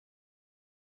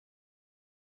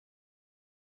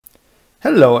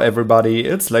Hello everybody,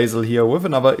 it's Lazel here with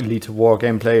another Elite War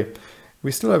gameplay.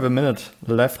 We still have a minute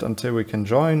left until we can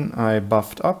join. I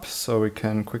buffed up so we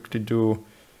can quickly do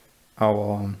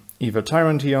our Evil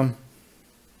Tyrant here.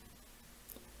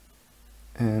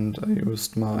 And I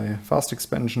used my fast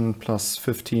expansion plus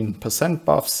 15%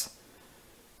 buffs.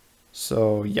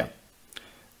 So yeah,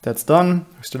 that's done.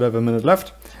 We still have a minute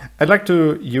left. I'd like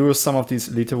to use some of these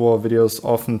Elite War videos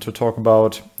often to talk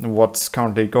about what's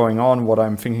currently going on, what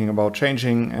I'm thinking about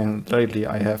changing, and lately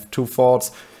I have two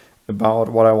thoughts about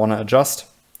what I want to adjust.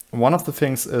 One of the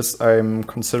things is I'm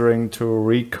considering to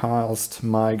recast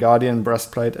my Guardian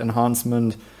Breastplate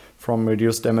enhancement from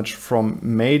reduced damage from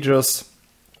mages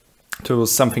to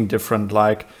something different,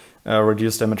 like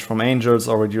reduced damage from angels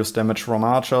or reduced damage from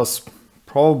archers,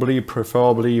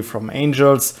 preferably from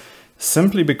angels.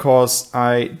 Simply because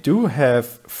I do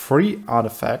have 3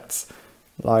 artifacts,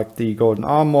 like the Golden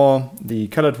Armor, the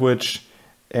Colored Witch,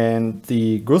 and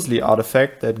the Grizzly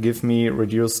artifact that give me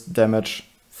reduced damage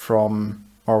from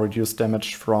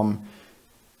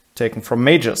taken from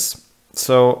mages.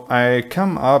 So I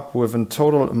come up with a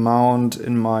total amount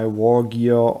in my war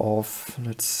gear of,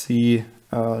 let's see,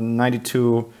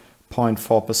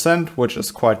 92.4%, which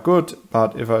is quite good,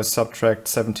 but if I subtract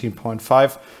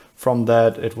 17.5 from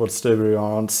that, it would still be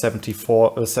around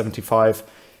 75,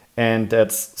 and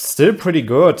that's still pretty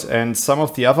good. And some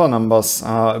of the other numbers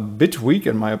are a bit weak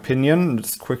in my opinion.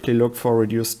 Let's quickly look for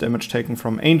reduced damage taken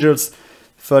from angels.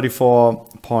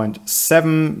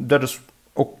 34.7, that is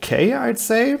okay, I'd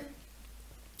say,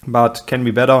 but can be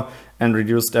better. And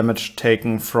reduced damage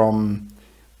taken from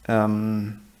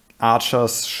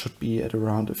archers should be at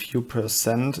around a few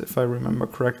percent, if I remember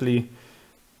correctly.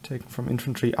 Taken from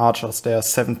infantry archers, they are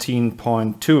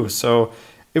 17.2. So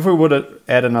if we would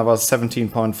add another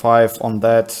 17.5 on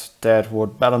that, that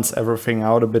would balance everything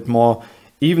out a bit more,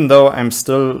 even though I'm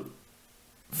still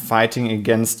fighting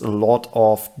against a lot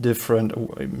of different...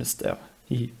 Oh, I missed there.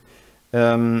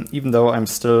 Even though I'm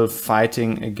still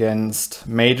fighting against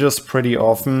mages pretty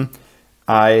often,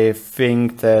 I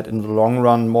think that in the long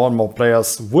run more and more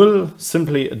players will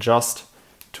simply adjust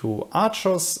to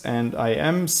archers, and I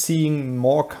am seeing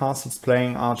more castles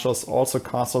playing archers, also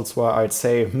castles where I'd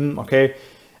say, okay,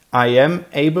 I am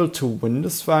able to win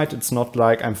this fight. It's not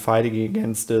like I'm fighting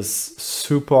against this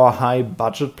super high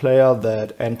budget player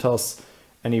that enters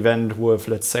an event with,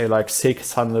 let's say, like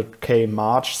 600k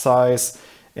march size,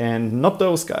 and not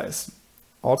those guys.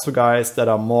 Also guys that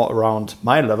are more around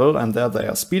my level, and there they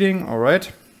are speeding. All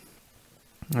right,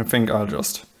 I think I'll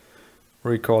just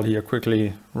recall here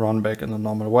quickly, run back in the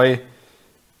normal way,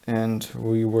 and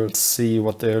we will see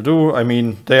what they'll do. I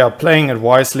mean, they are playing it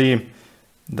wisely.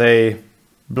 They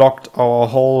blocked our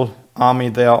whole army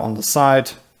there on the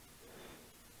side,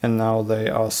 and now they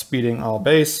are speeding our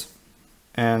base.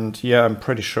 And yeah, I'm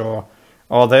pretty sure,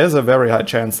 or there's a very high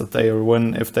chance that they will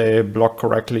win if they block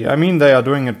correctly. I mean, they are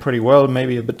doing it pretty well,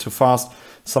 maybe a bit too fast.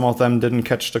 Some of them didn't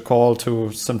catch the call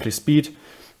to simply speed.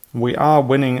 We are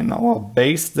winning in our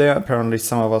base there. Apparently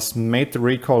some of us made the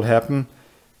recall happen.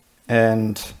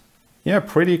 And yeah,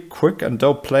 pretty quick and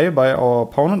dope play by our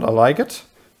opponent. I like it.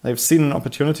 They've seen an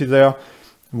opportunity there.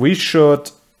 We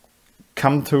should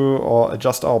come to or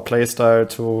adjust our playstyle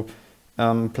to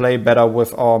play better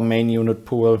with our main unit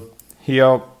pool.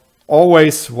 Here,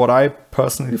 always what I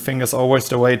personally think is always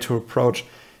the way to approach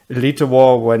Elite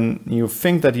War, when you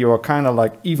think that you are kind of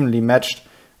like evenly matched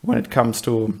when it comes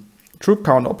to troop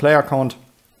count or player count.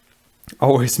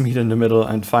 Always meet in the middle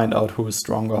and find out who is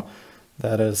stronger.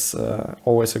 That is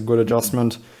always a good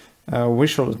adjustment. We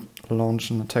should launch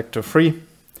an attack to 3.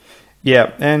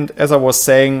 Yeah, and as I was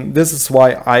saying, this is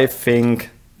why I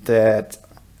think that,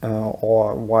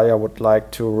 or why I would like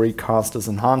to recast this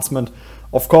enhancement.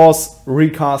 Of course,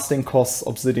 recasting costs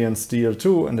Obsidian Steel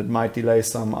too, and it might delay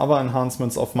some other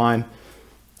enhancements of mine.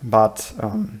 But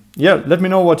yeah, let me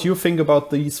know what you think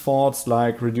about these thoughts,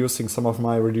 like reducing some of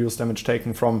my reduced damage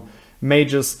taken from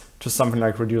mages to something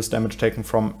like reduced damage taken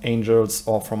from angels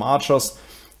or from archers.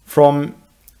 From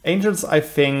angels, I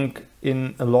think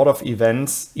in a lot of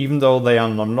events, even though they are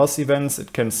non-loss events,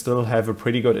 it can still have a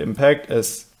pretty good impact,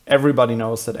 as everybody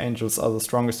knows that angels are the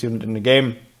strongest unit in the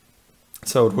game.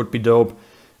 So it would be dope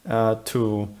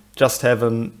to just have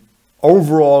an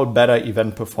overall better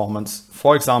event performance.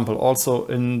 For example, also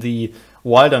in the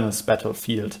Wilderness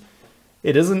battlefield.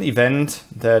 It is an event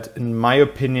that, in my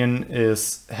opinion,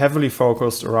 is heavily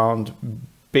focused around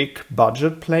big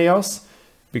budget players,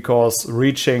 because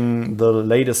reaching the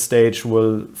latest stage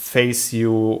will face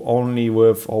you only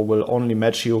with, or will only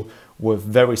match you with,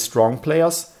 very strong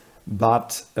players.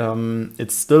 But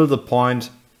it's still the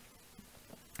point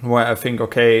where I think,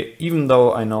 okay, even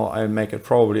though I know I'll make it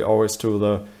probably always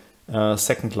to the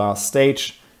second class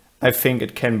stage, I think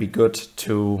it can be good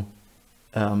to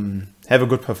have a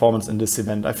good performance in this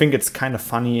event. I think it's kind of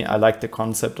funny. I like the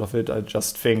concept of it. I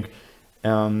just think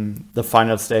the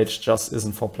final stage just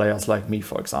isn't for players like me,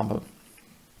 for example.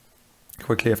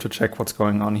 Quickly have to check what's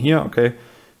going on here. Okay,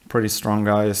 pretty strong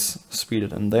guys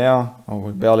speeded in there. Oh,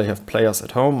 we barely have players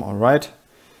at home, all right.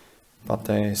 But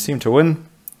they seem to win.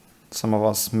 Some of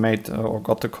us made or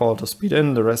got the call to speed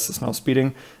in, the rest is now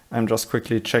speeding. I'm just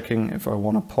quickly checking if I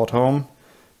want to pot home.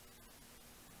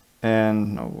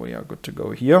 And no, we are good to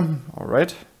go here, all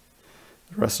right.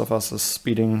 The rest of us is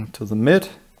speeding to the mid,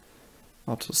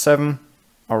 or to 7.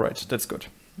 All right, that's good.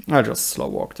 I just slow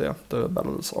walk there, the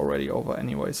battle is already over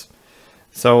anyways.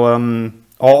 So,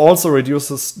 also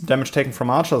reduces damage taken from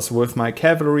archers with my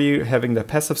cavalry having the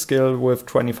passive skill with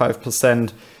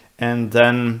 25%, and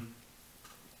then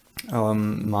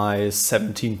my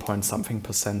 17 point something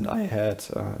percent I had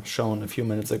shown a few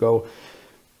minutes ago.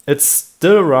 It's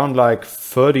still around like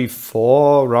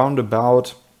 34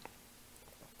 roundabout,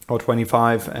 or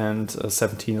 25, and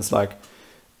 17 is like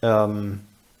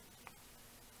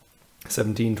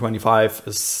 17, 25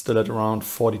 is still at around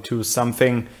 42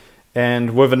 something.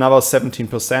 And with another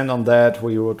 17% on that,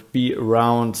 we would be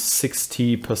around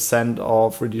 60%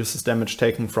 of reduces damage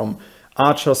taken from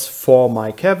archers for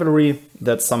my cavalry.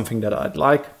 That's something that I'd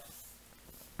like.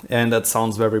 And that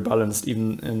sounds very balanced,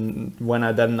 even when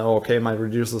I then know, okay, my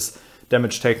reduces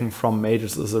damage taken from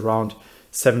mages is around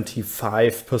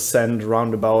 75%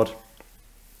 roundabout.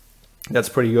 That's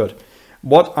pretty good.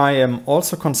 What I am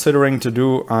also considering to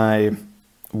do, I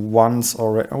once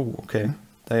already, oh, okay,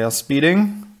 they are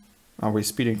speeding. Are we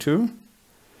speeding too?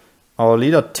 Our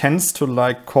leader tends to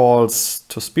like calls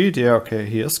to speed. Yeah, okay,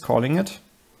 he is calling it.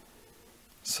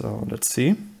 So let's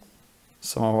see.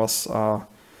 Some of us are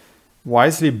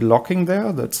wisely blocking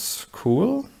there. That's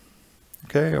cool.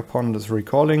 Okay, opponent is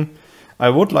recalling. I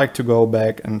would like to go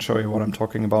back and show you what I'm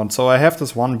talking about. So I have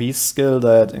this one beast skill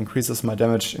that increases my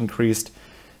damage increases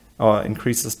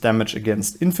damage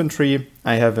against infantry.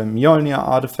 I have a Mjolnir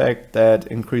artifact that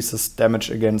increases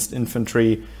damage against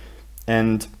infantry,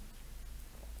 and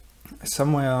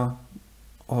somewhere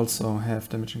also have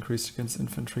damage increased against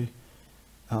infantry.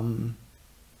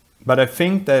 But I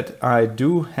think that I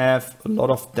do have a lot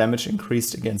of damage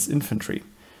increased against infantry.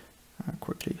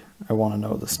 Quickly, I want to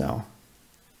know this now.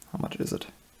 How much is it?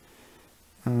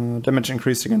 Damage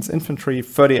increased against infantry,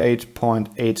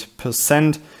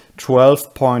 38.8%,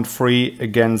 12.3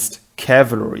 against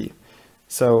cavalry.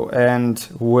 So, and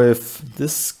with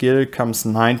this skill comes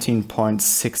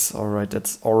 19.6. All right,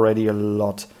 that's already a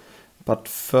lot. But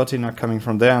 13 are coming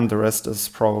from there, and the rest is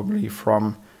probably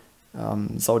from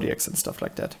zodiacs and stuff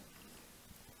like that.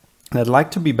 And I'd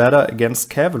like to be better against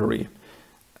cavalry.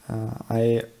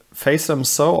 I face them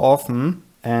so often,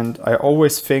 and I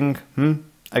always think,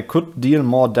 I could deal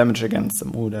more damage against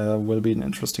them. Oh, there will be an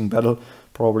interesting battle.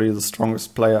 Probably the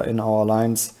strongest player in our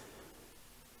lines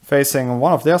facing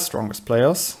one of their strongest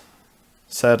players.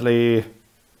 Sadly,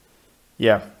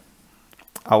 yeah,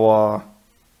 our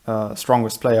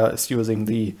strongest player is using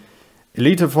the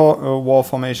elite war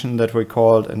formation that we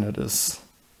called, and it is,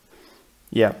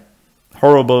 yeah,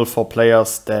 horrible for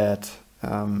players that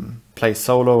play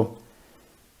solo.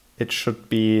 It should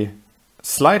be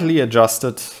slightly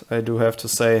adjusted, I do have to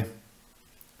say.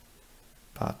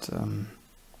 But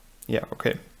yeah,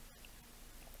 okay.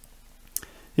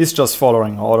 He's just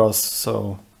following orders,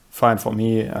 so fine for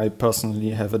me. I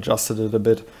personally have adjusted it a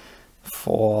bit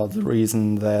for the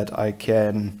reason that I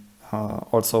can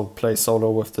also play solo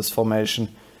with this formation.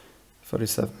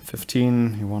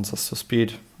 37-15, he wants us to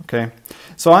speed. Okay,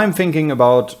 so I'm thinking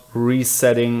about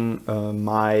resetting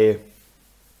my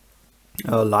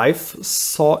not life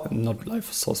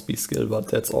source B skill, but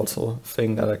that's also a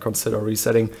thing that I consider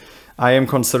resetting. I am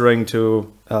considering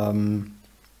to,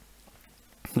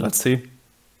 let's see,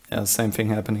 yeah, same thing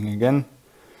happening again.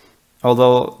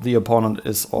 Although the opponent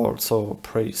is also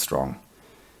pretty strong.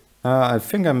 I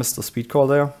think I missed the speed call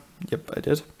there. Yep, I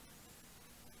did.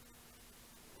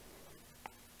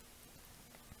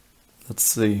 Let's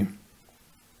see.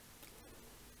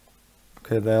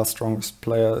 Okay, their strongest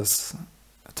player is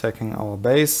attacking our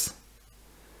base.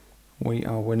 We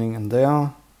are winning in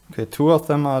there. Okay, 2 of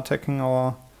them are attacking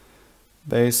our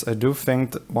base. I do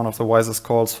think that one of the wisest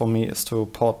calls for me is to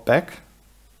port back.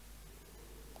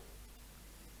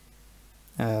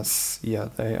 As, yeah,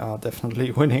 they are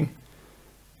definitely winning.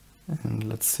 And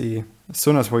let's see. As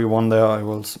soon as we won there, I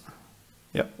will...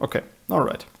 Yeah, okay, all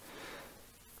right.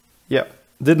 Yeah,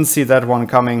 didn't see that one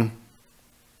coming.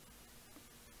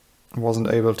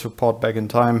 wasn't able to port back in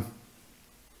time.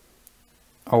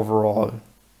 Overall,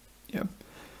 yeah,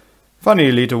 funny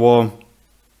Elite War,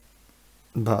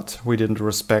 but we didn't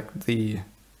respect the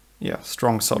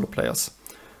strong solo players.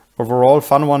 Overall,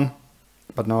 fun one,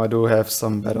 but now I do have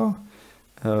some better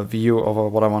view over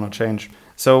what I want to change.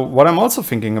 So what I'm also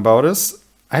thinking about is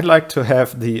I'd like to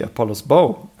have the Apollo's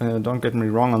bow. Don't get me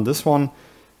wrong on this one.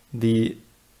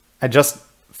 I just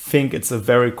think it's a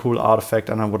very cool artifact,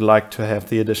 and I would like to have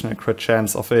the additional crit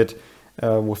chance of it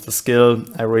with the skill.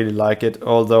 I really like it,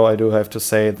 although I do have to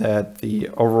say that the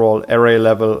overall array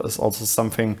level is also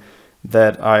something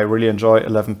that I really enjoy.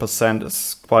 11%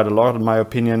 is quite a lot in my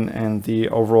opinion, and the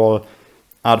overall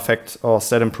artifact or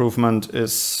stat improvement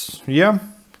is,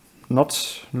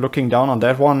 not looking down on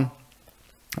that one.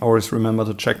 Always remember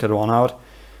to check that one out.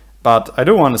 But I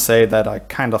do want to say that I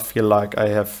kind of feel like I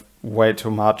have way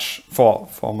too much for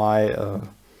my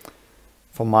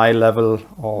level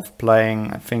of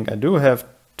playing. I think I do have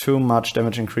too much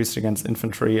damage increased against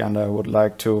infantry, and I would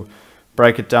like to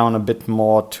break it down a bit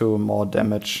more to more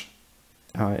damage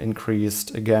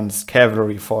increased against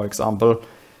cavalry, for example.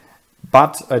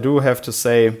 But I do have to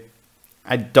say,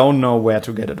 I don't know where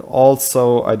to get it.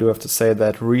 Also, I do have to say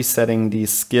that resetting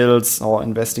these skills or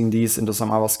investing these into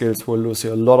some other skills will lose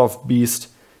you a lot of beast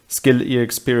skill E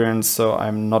experience, so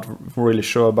I'm not really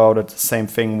sure about it. Same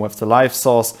thing with the life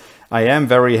source. I am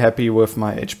very happy with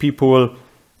my HP pool,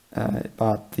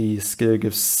 but the skill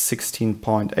gives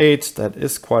 16.8. That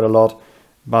is quite a lot.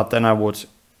 But then I would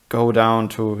go down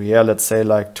to, let's say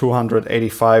like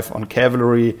 285 on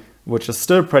cavalry, which is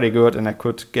still pretty good, and I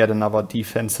could get another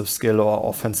defensive skill or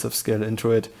offensive skill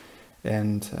into it.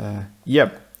 And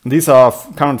these are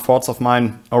current thoughts of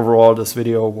mine. Overall, this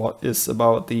video is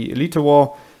about the Elite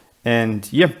War, and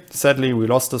sadly we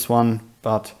lost this one,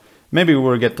 but maybe we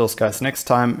will get those guys next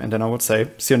time, and then I would say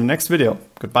see you in the next video.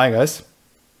 Goodbye, guys.